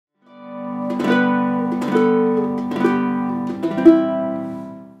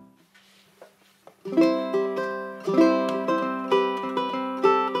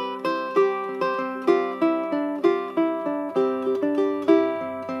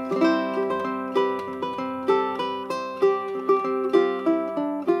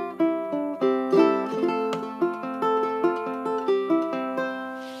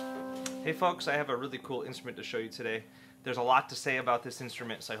folks, I have a really cool instrument to show you today. There's a lot to say about this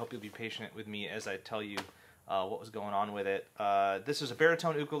instrument, so I hope you'll be patient with me as I tell you what was going on with it. This is a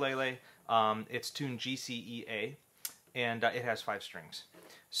baritone ukulele. It's tuned G, C, E, A, and it has 5 strings.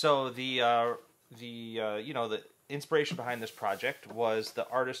 So the inspiration behind this project was the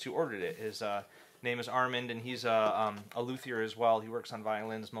artist who ordered it. His name is Armand, and he's a luthier as well. He works on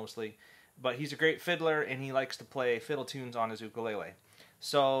violins mostly, but he's a great fiddler, and he likes to play fiddle tunes on his ukulele.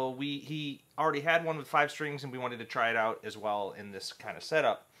 So he already had one with 5 strings, and we wanted to try it out as well in this kind of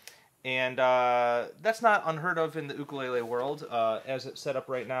setup. And that's not unheard of in the ukulele world. As it's set up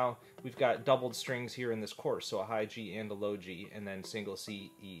right now, we've got doubled strings here in this course, so a high G and a low G, and then single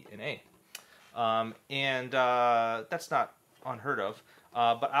C, E, and A. That's not unheard of.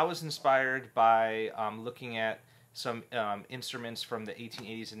 But I was inspired by looking at some instruments from the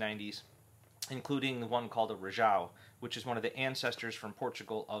 1880s and 90s, including the one called a rajau, which is one of the ancestors from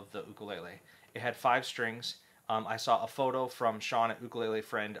Portugal of the ukulele. It had 5 strings. I saw a photo from Sean at Ukulele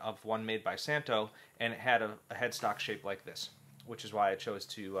Friend of one made by Santo, and it had a headstock shaped like this, which is why I chose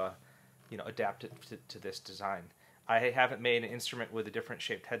to adapt it to this design. I haven't made an instrument with a different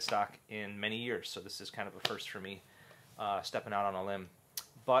shaped headstock in many years, so this is kind of a first for me, stepping out on a limb.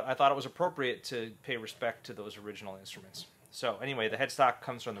 But I thought it was appropriate to pay respect to those original instruments. So anyway, the headstock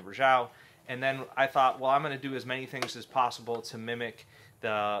comes from the rajau, and then I thought, well, I'm going to do as many things as possible to mimic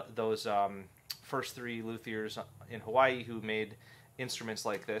those first 3 luthiers in Hawaii who made instruments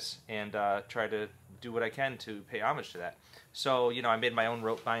like this, and try to do what I can to pay homage to that. So, I made my own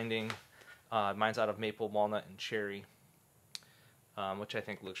rope binding. Mine's out of maple, walnut, and cherry, which I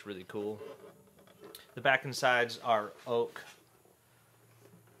think looks really cool. The back and sides are oak,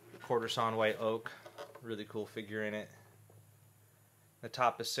 quarter sawn white oak, really cool figure in it. The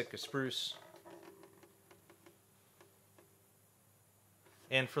top is Sitka spruce.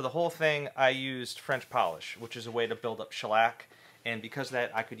 And for the whole thing, I used French polish, which is a way to build up shellac. And because of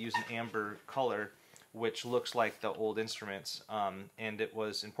that, I could use an amber color, which looks like the old instruments. And it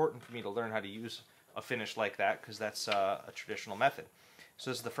was important for me to learn how to use a finish like that, because that's a traditional method.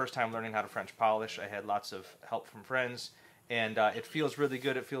 So this is the first time learning how to French polish. I had lots of help from friends, and it feels really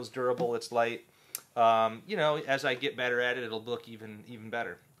good. It feels durable. It's light. As I get better at it, it'll look even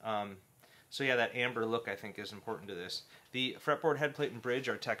better. So yeah, that amber look I think is important to this. The fretboard, headplate, and bridge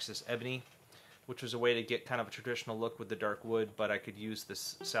are Texas ebony, which was a way to get kind of a traditional look with the dark wood, but I could use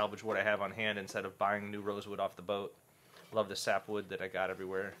this salvage wood I have on hand instead of buying new rosewood off the boat. Love the sapwood that I got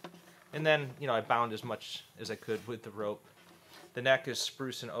everywhere. And then, I bound as much as I could with the rope. The neck is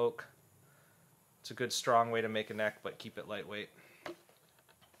spruce and oak. It's a good strong way to make a neck, but keep it lightweight.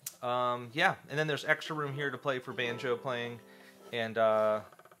 Yeah, and then there's extra room here to play for banjo playing, and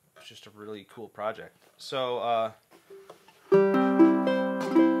it's just a really cool project. So,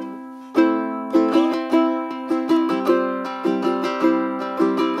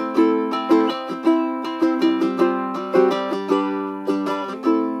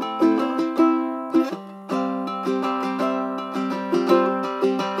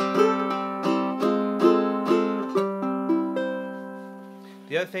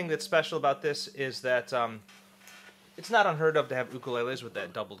 the other thing that's special about this is that it's not unheard of to have ukuleles with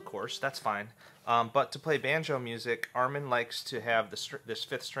that doubled course. That's fine. But to play banjo music, Armin likes to have this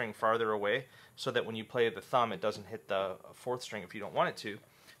 5th string farther away so that when you play the thumb, it doesn't hit the 4th string if you don't want it to.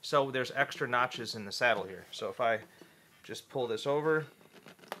 So there's extra notches in the saddle here. So if I just pull this over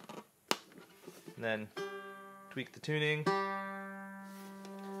and then tweak the tuning,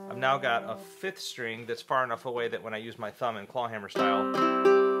 I've now got a 5th string that's far enough away that when I use my thumb in clawhammer style,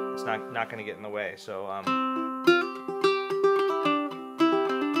 it's not going to get in the way. So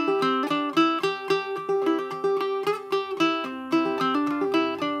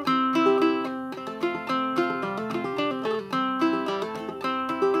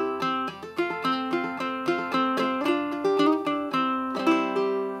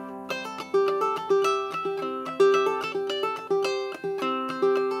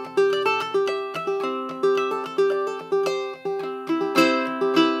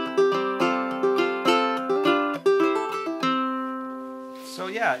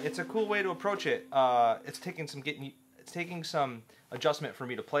yeah, it's a cool way to approach it. It's taking some adjustment for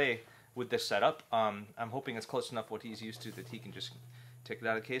me to play with this setup. I'm hoping it's close enough what he's used to that he can just take it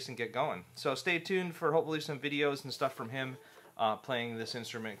out of the case and get going. So stay tuned for hopefully some videos and stuff from him playing this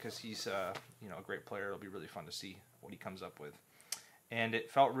instrument, because he's a great player. It'll be really fun to see what he comes up with. And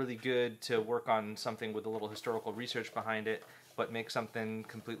it felt really good to work on something with a little historical research behind it, but make something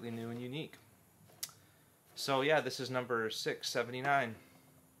completely new and unique. So yeah, this is number 679.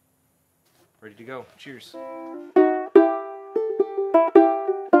 Ready to go. Cheers.